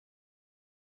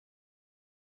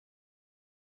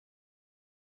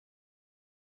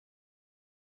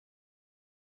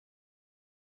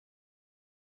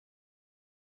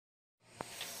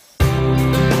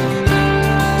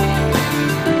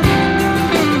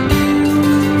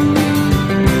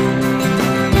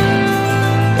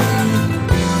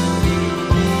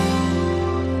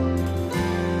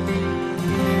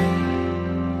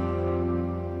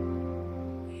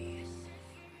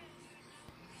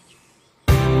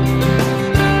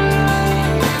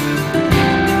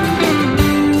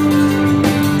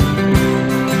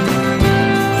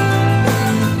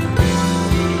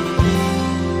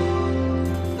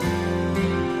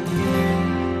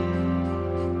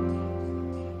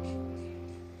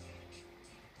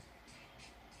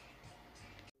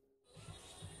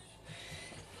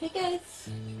Hey guys,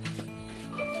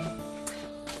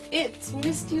 it's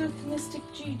Misty with Mystic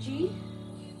GG.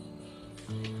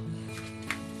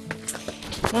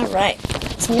 Alright,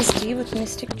 it's Misty with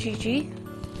Mystic GG.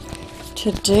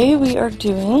 Today we are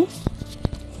doing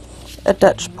a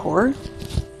Dutch pour,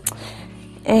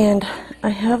 and I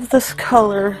have this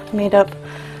color made up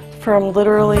from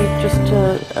literally just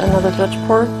another Dutch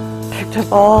pour. Picked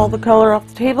up all the color off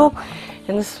the table,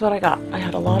 and this is what I got. I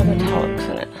had a lot of metallics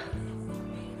in it.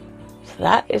 So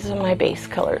that is my base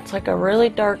color. It's like a really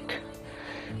dark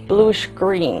bluish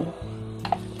green.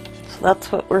 So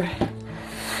that's what we're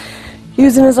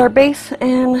using as our base,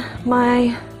 and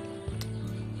my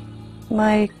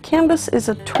canvas is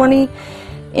a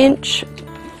 20-inch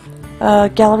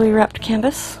gallery wrapped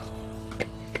canvas.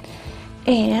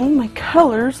 And my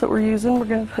colors that we're using, we're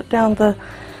going to put down the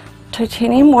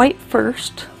titanium white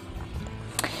first.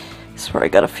 This is where I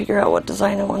got to figure out what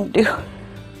design I want to do.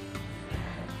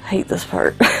 I hate this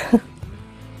part. I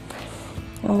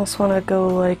almost want to go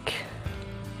like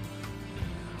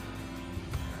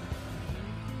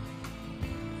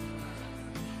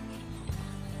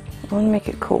I want to make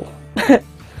it cool.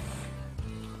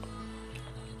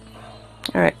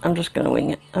 Alright, I'm just going to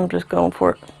wing it. I'm just going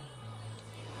for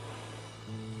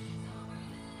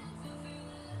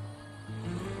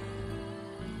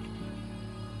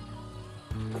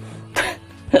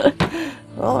it.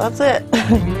 Well, that's it.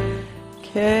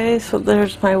 Okay, so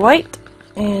there's my white,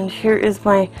 and here is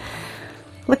my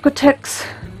Liquitex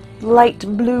light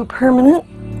blue permanent.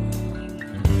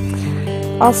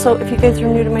 Also, if you guys are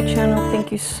new to my channel,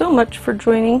 thank you so much for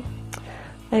joining.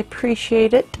 I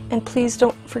appreciate it, and please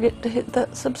don't forget to hit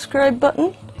that subscribe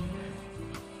button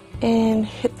and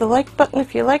hit the like button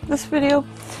if you like this video,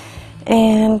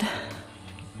 and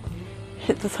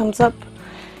hit the thumbs up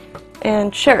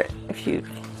and share it if you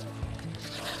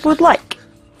would like.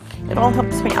 It all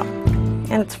helps me out,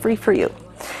 and it's free for you.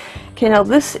 Okay, now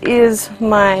this is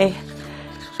my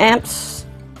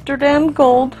Amsterdam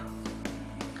gold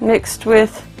mixed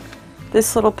with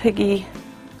this little piggy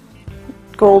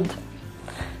gold,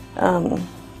 I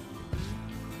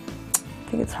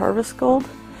think it's harvest gold,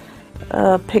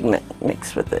 pigment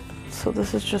mixed with it. So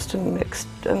this is just a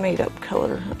made up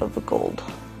color of the gold.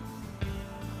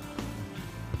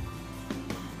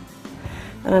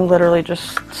 And I'm literally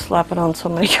just slapping on so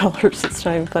many colors, it's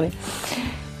not even funny.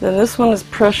 Then this one is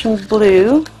Prussian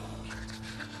blue.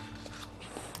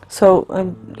 So I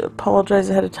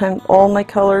apologize ahead of time. All my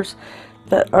colors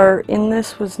that are in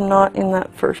this was not in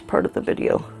that first part of the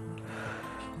video.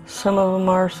 Some of them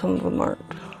are, some of them aren't.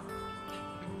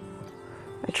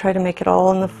 I try to make it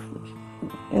all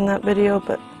in that video,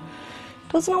 but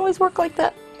it doesn't always work like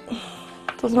that. It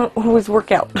doesn't always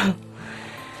work out.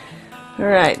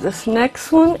 Alright, this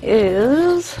next one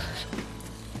is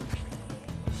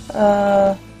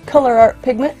ColourArte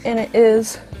pigment, and it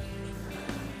is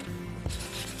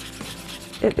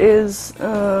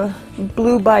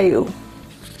Blue Bayou.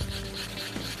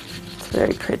 It's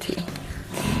very pretty.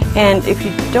 And if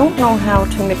you don't know how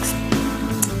to mix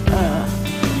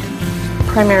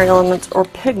primary elements or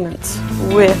pigments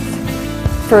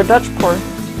for a Dutch pour,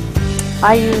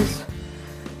 I use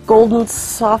Golden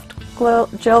Soft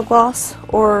Gel Gloss,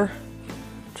 or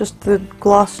just the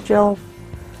gloss gel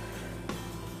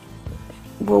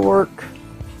will work,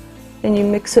 and you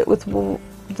mix it with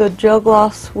the gel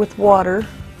gloss with water,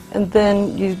 and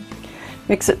then you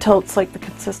mix it till it's like the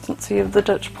consistency of the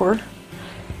Dutch pour.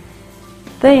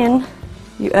 Then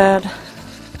you add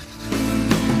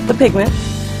the pigment,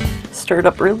 stir it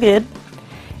up real good,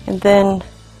 and then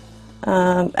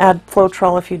add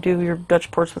Floetrol if you do your Dutch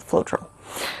pours with Floetrol.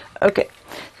 Okay,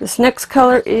 this next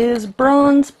color is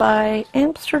Bronze by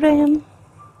Amsterdam.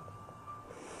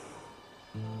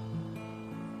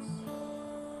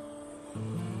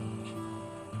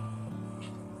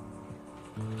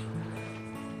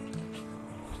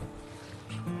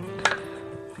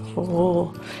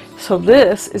 Oh, so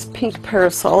this is Pink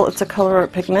Parasol. It's a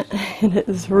ColourArte pigment, and it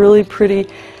is really pretty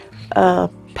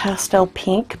pastel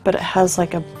pink, but it has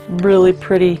like a really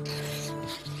pretty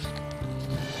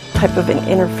type of an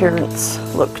interference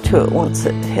look to it once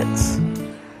it hits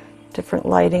different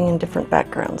lighting and different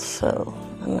backgrounds. So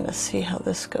I'm going to see how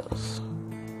this goes.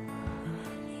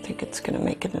 I think it's going to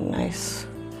make it a nice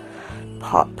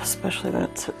pop, especially when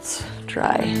it sits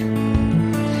dry.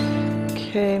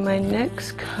 Okay, my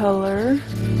next color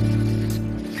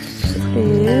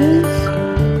is,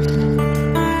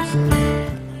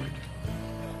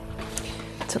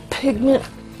 it's a pigment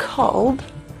called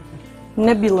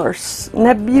Nebula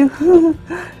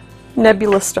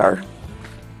Star.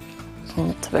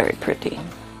 And it's very pretty.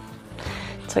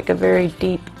 It's like a very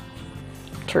deep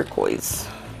turquoise.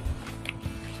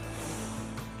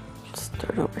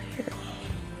 Start over here.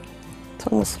 It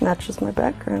almost matches my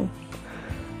background.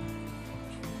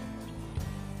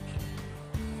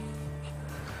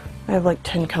 I have like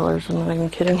 10 colors, I'm not even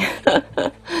kidding.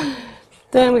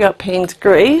 Then we got Payne's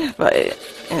Gray by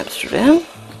Amsterdam.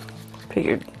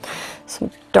 Figured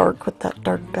some dark with that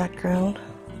dark background.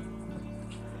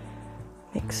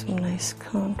 Make some nice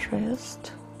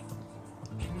contrast.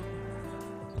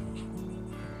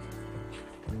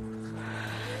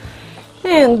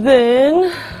 And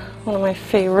then one of my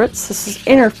favorites, this is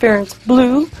Interference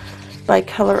Blue by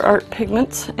ColourArte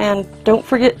Pigments. And don't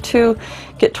forget to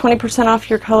get 20% off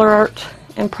your ColourArte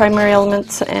and Primary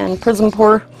Elements and Prism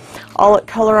Pour, all at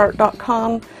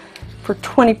ColourArte.com for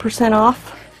 20%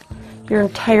 off your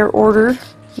entire order.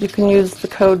 You can use the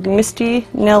code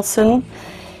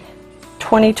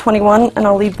MISTYNELSON2021, and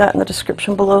I'll leave that in the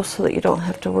description below so that you don't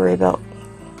have to worry about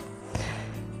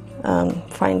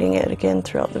finding it again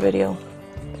throughout the video.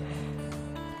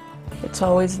 It's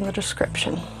always in the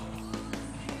description.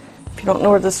 If you don't know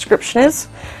where the description is,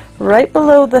 right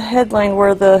below the headline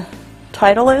where the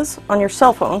title is on your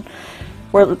cell phone,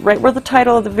 right where the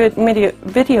title of the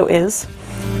video is,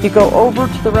 you go over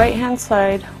to the right hand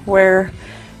side where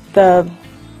the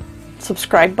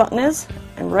subscribe button is,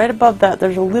 and right above that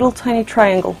there's a little tiny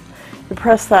triangle. You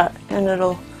press that and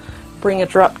it'll bring a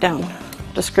drop down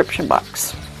description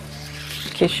box,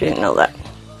 in case you didn't know that.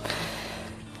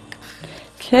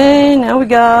 Okay, now we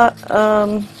got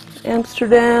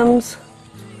Amsterdam's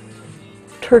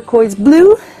Turquoise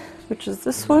Blue, which is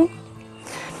this one.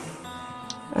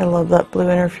 I love that blue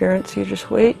interference. You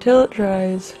just wait till it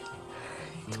dries.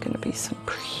 It's gonna be some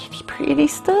pretty, pretty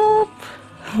stuff.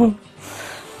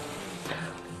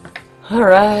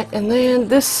 Alright, and then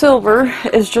this silver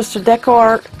is just a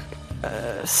DecoArt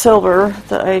silver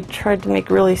that I tried to make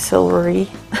really silvery.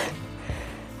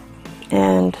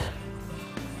 And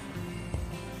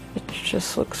it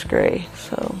just looks gray,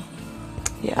 so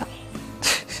yeah.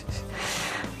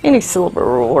 Any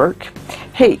silver will work.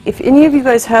 Hey, if any of you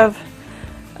guys have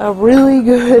a really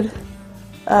good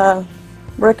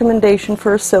recommendation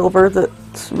for a silver that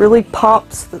really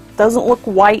pops, that doesn't look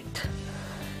white,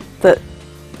 that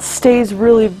stays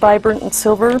really vibrant and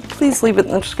silver, please leave it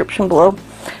in the description below.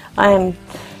 I am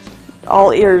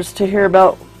all ears to hear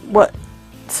about what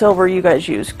silver you guys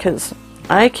use, because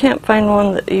I can't find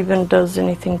one that even does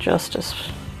anything justice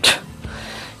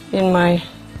in my,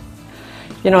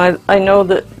 you know, I know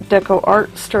that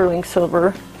DecoArt sterling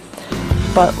silver,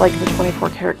 but like the 24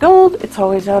 karat gold, it's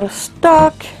always out of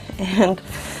stock, and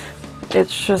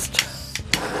it's just,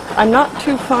 I'm not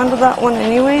too fond of that one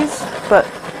anyways, but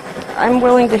I'm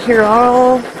willing to hear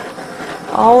all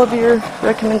of your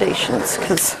recommendations,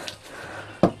 because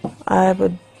I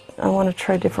want to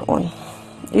try a different one.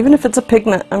 Even if it's a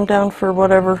pigment, I'm down for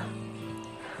whatever.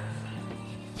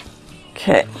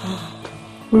 Okay.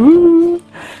 Ooh,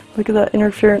 look at that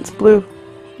interference blue.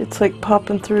 It's like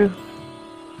popping through.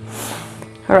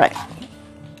 Alright.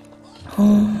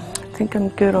 I think I'm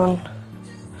good on...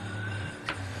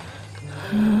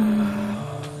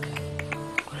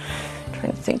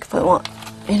 trying to think if I want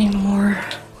any more.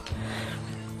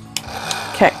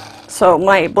 Okay, so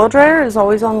my blow dryer is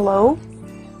always on low.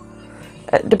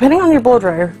 Depending on your blow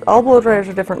dryer, all blow dryers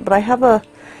are different, but I have a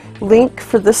link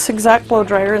for this exact blow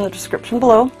dryer in the description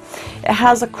below. It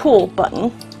has a cool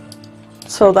button,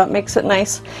 so that makes it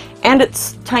nice, and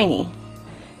it's tiny.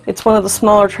 It's one of the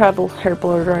smaller travel hair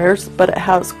blow dryers, but it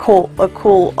has a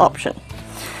cool option.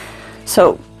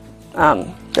 So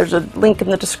there's a link in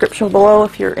the description below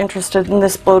if you're interested in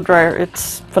this blow dryer.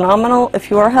 It's phenomenal.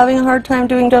 If you are having a hard time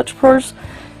doing Dutch pours,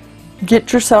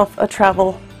 get yourself a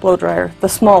travel blow dryer, the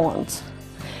small ones.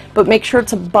 But make sure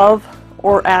it's above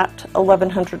or at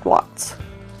 1100 watts.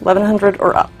 1100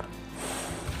 or up.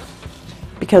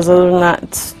 Because other than that,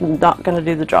 it's not going to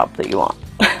do the job that you want.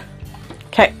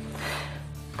 Okay.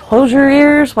 Close your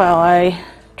ears while I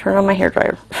turn on my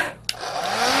hairdryer.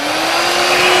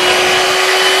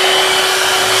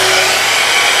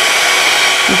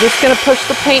 I'm just going to push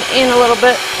the paint in a little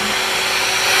bit.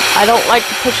 I don't like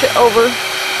to push it over.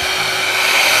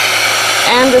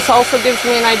 And this also gives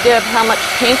me an idea of how much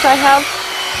paint I have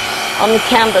on the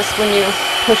canvas when you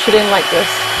push it in like this.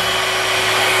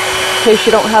 In case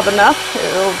you don't have enough,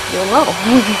 you'll know.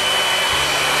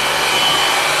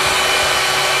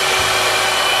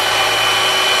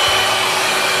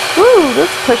 Woo,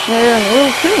 that's pushing it in a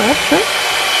little too much, right?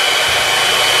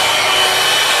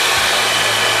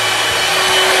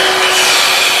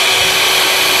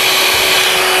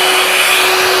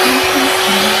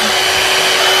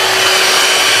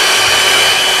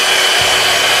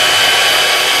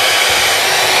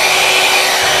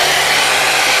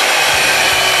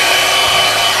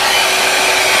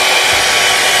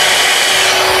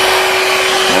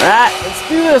 Alright, let's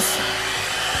do this.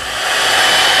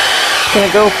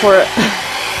 Gonna go for it.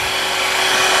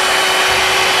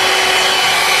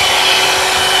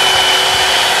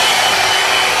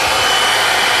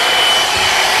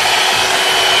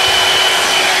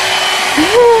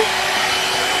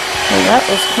 Well, that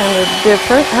was kind of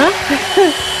different, huh?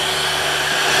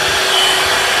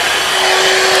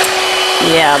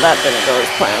 Yeah, that didn't go as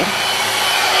planned.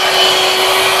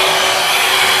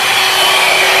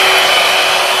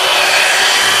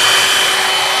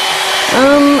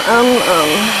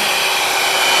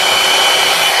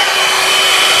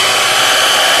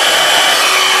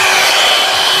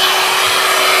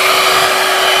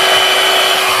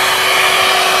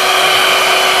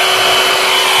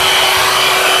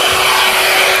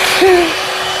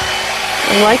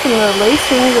 I'm liking the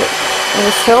lacing and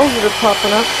the cells that are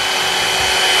popping up.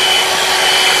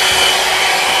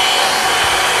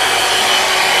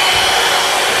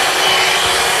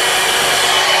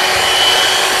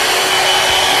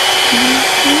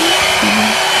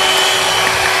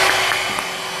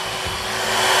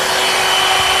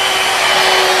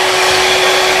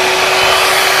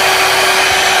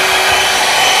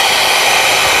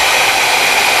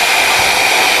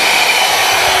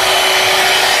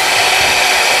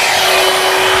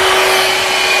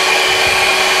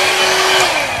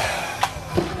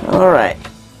 Alright.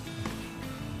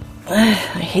 I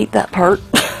hate that part.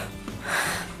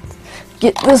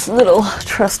 Get this little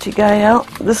trusty guy out.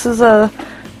 This is a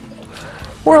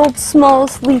world's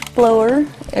smallest leaf blower.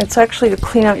 It's actually to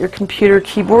clean out your computer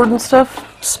keyboard and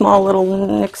stuff. Small little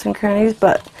nicks and crannies,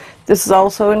 but this is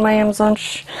also in my Amazon.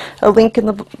 A link in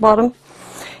the bottom.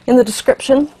 In the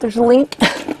description, there's a link.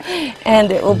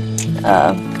 And it will,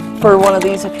 for one of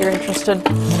these if you're interested.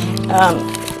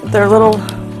 They're little.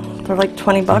 They're like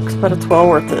 20 bucks, but it's well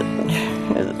worth it.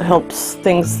 It helps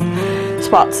things,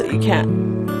 spots that you can't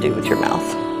do with your mouth.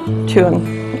 Too,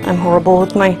 I'm horrible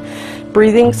with my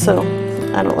breathing, so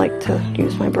I don't like to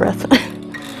use my breath.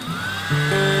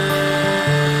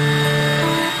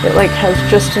 It like has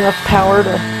just enough power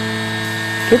to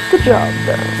get the job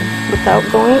done without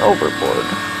going overboard.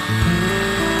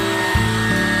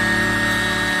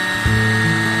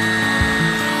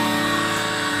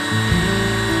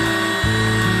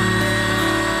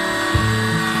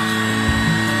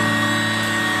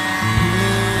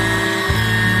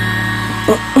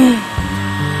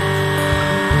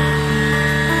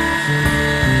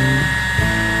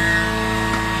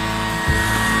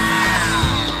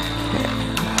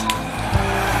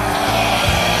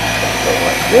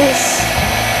 This,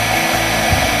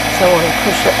 so I want to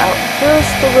push it out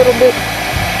just a little bit.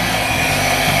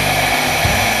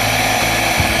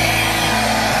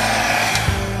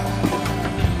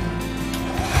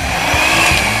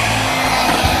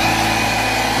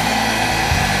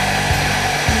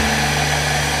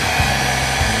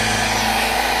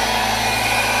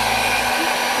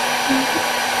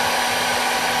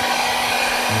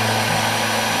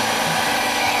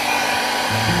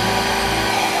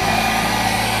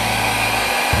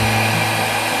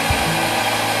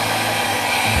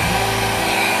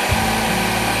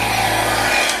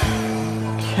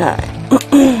 Okay.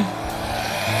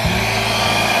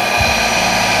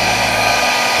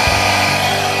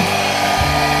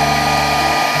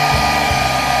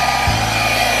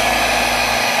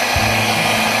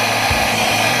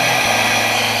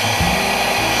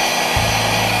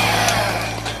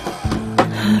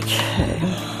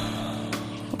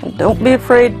 Don't be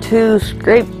afraid to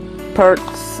scrape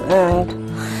parts and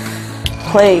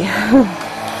play.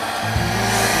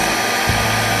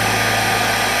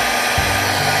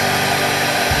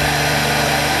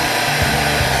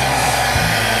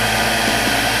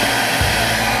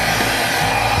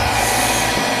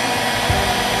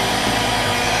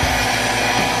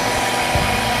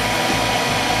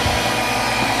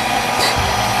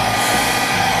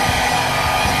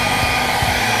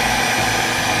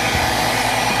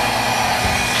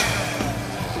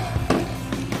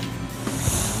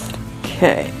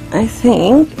 Okay, I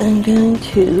think I'm going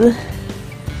to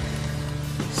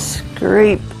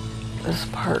scrape this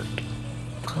part.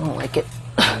 I don't like it.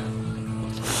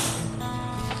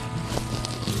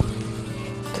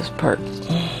 This part,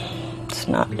 it's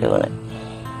not doing it.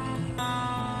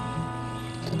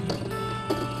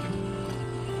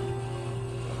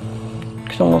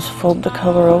 Could almost fold the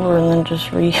color over and then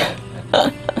just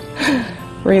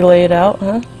relay it out,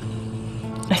 huh?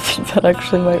 I think that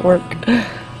actually might work.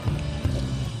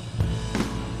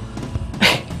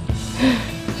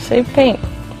 Save paint.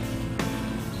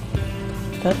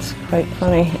 That's quite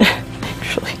funny,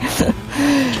 actually.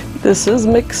 This is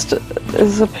mixed,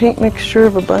 is a paint mixture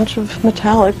of a bunch of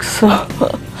metallics, so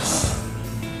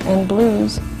and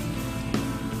blues.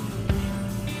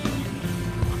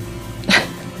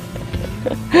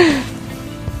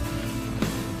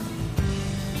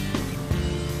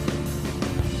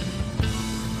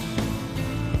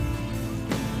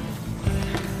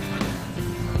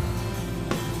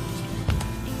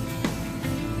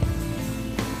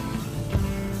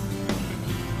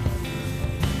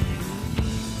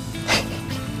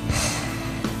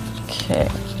 Okay.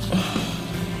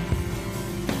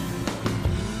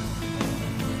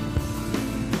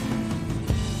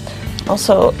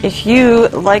 Also, if you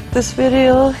like this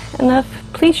video enough,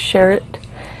 please share it.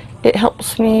 It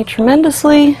helps me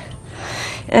tremendously,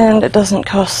 and it doesn't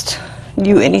cost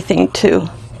you anything to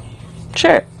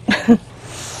share it.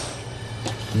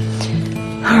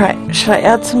 Alright, should I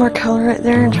add some more color right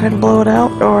there and try to blow it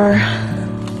out, or...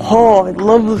 Oh, I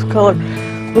love this color.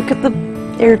 Look at the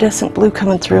iridescent blue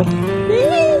coming through.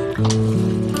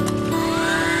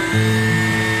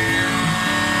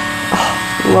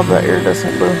 Oh, love that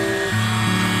iridescent blue.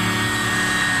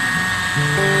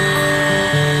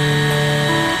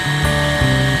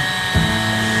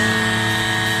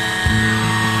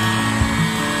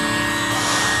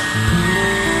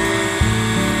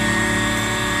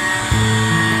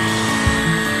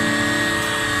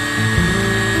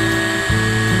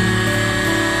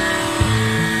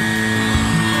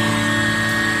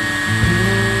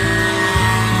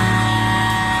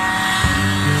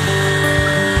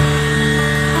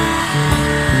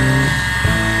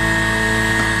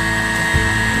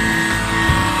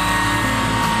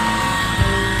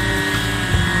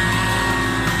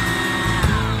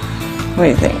 What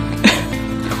do you think? I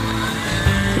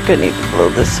think I need to blow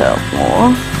this out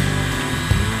more.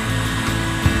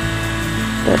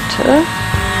 Better.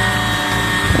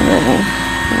 And then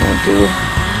I'm going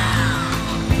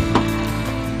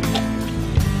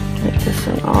to make this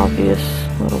an obvious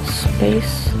little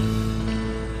space.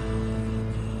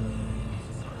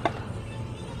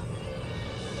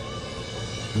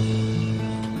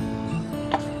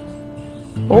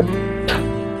 Oh,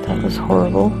 that was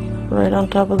horrible. Right on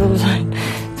top of the design.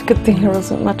 It's a good thing there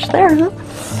wasn't much there, huh?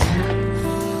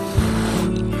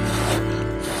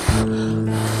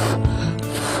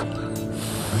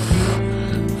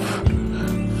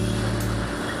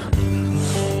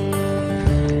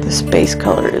 This base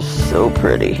color is so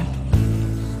pretty.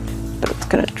 But it's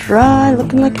gonna dry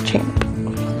looking like a champ.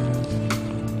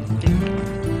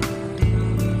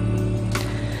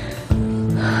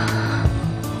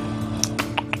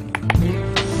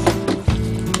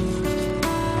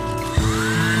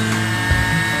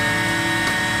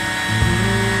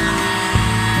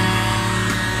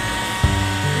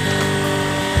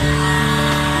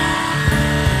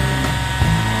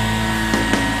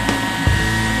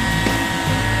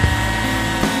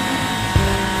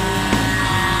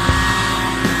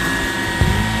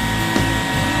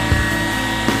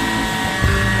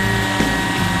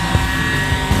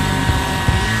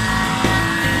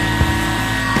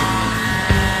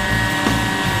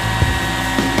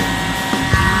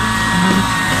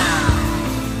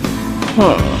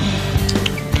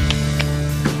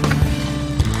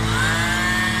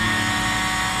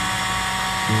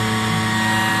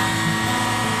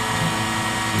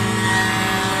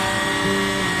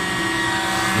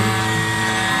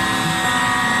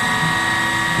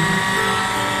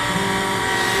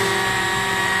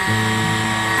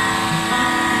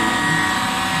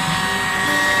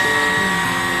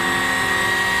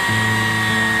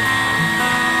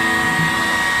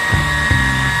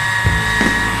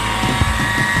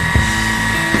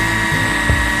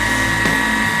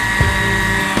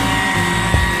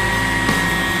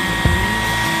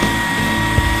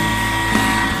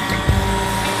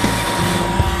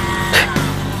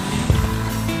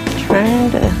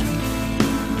 Trying to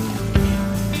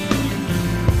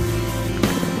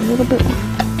a little bit more.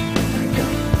 There we go.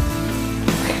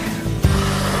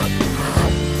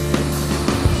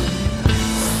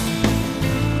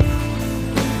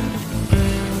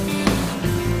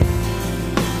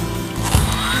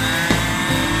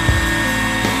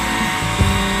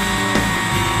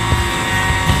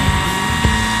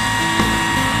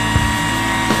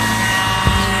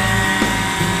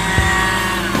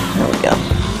 There we go.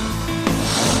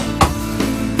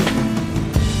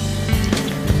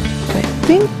 I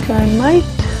think I might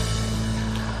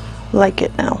like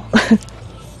it now.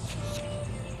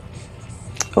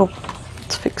 Oh,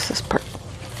 let's fix this part.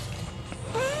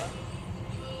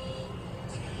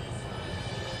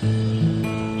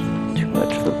 Too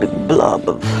much of a big blob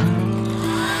of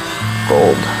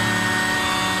gold.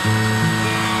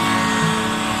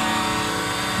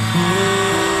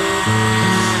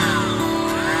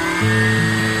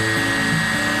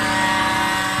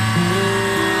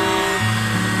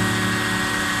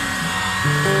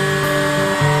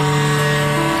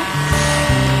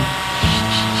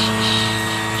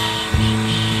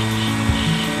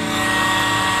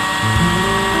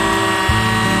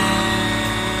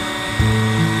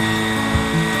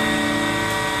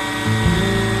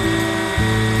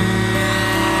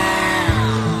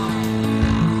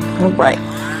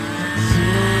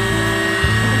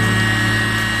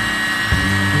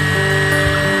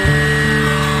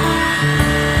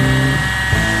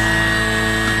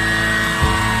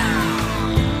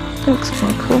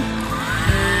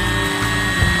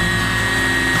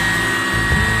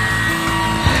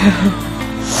 There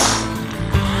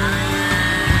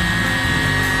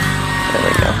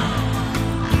we go.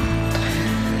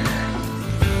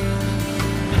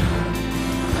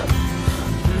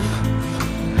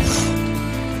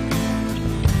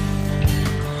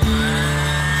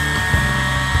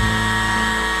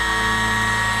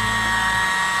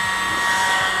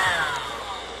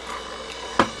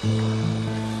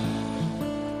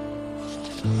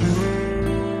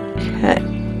 Okay.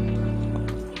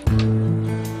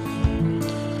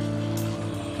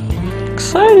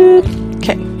 Excited.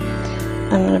 Okay. I'm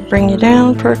going to bring you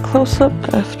down for a close-up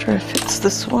after I fix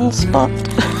this one spot.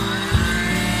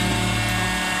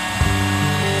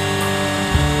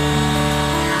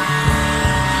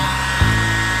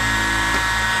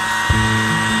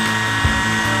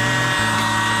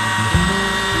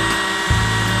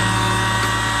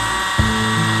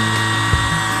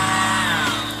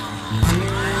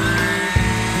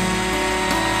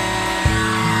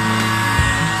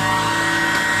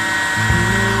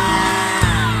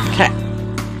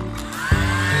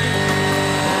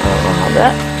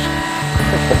 That.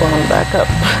 Put the bottom back up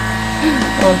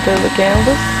onto the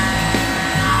canvas.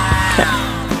 Okay.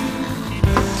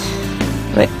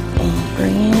 Wait, I'll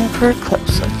bring you in for a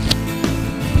close-up.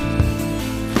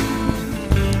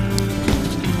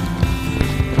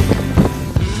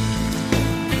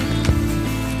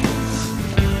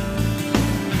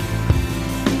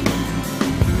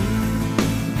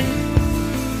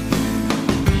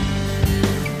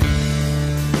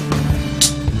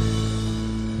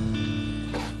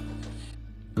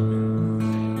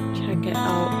 Check it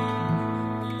out.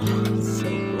 So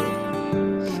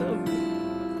cool. So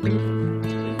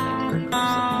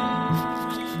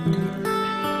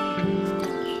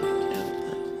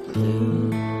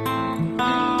cool.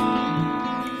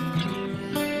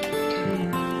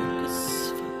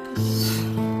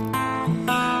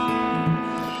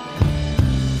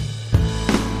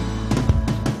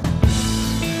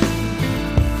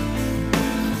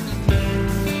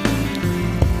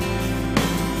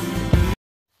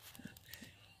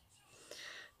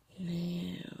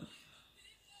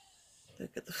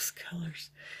 Look at those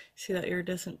colors. See that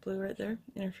iridescent blue right there?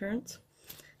 Interference?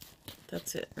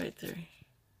 That's it right there.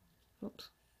 Oops,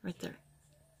 right there.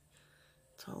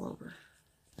 It's all over.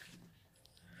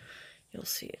 You'll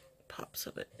see it. Pops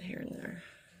of it here and there.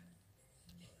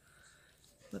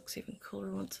 Looks even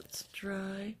cooler once it's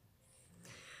dry.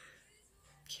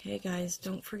 Okay guys,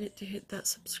 don't forget to hit that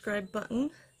subscribe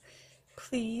button,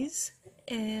 please,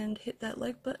 and hit that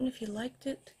like button if you liked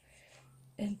it.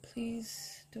 And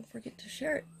please don't forget to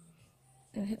share it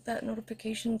and hit that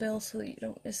notification bell so that you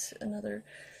don't miss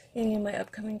any of my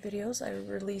upcoming videos. I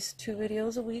release 2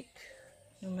 videos a week,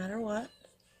 no matter what.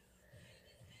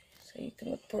 So you can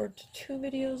look forward to 2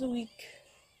 videos a week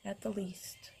at the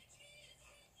least.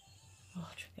 Oh,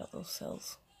 check out those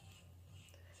cells.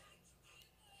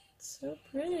 It's so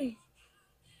pretty.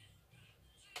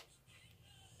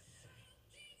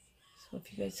 So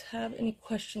if you guys have any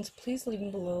questions, please leave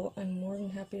them below. I'm more than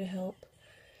happy to help.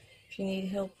 If you need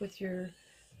help with your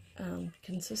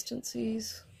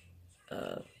consistencies.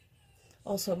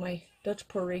 Also, my Dutch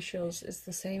pour ratios is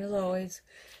the same as always.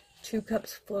 2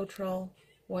 cups Floetrol,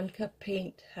 1 cup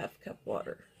paint, ½ cup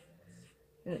water.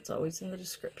 And it's always in the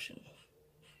description.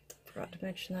 Forgot to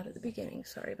mention that at the beginning.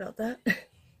 Sorry about that.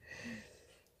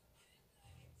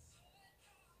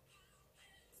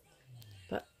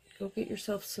 But go get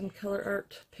yourself some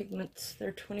ColourArte pigments.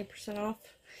 They're 20%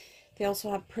 off. They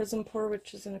also have Prism pour,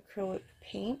 which is an acrylic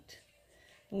paint.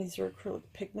 And these are acrylic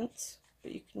pigments.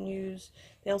 But you can use,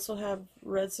 they also have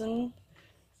resin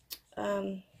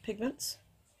pigments.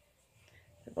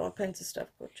 They have all kinds of stuff.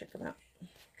 Go check them out.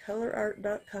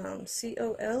 ColourArte.com.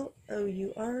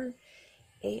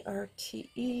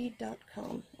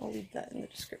 ColourArte.com. I'll leave that in the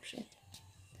description.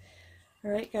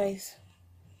 Alright guys,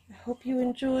 I hope you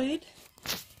enjoyed.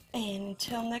 And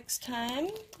until next time,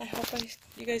 I hope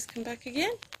you guys come back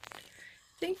again.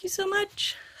 Thank you so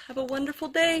much. Have a wonderful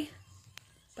day.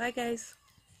 Bye guys.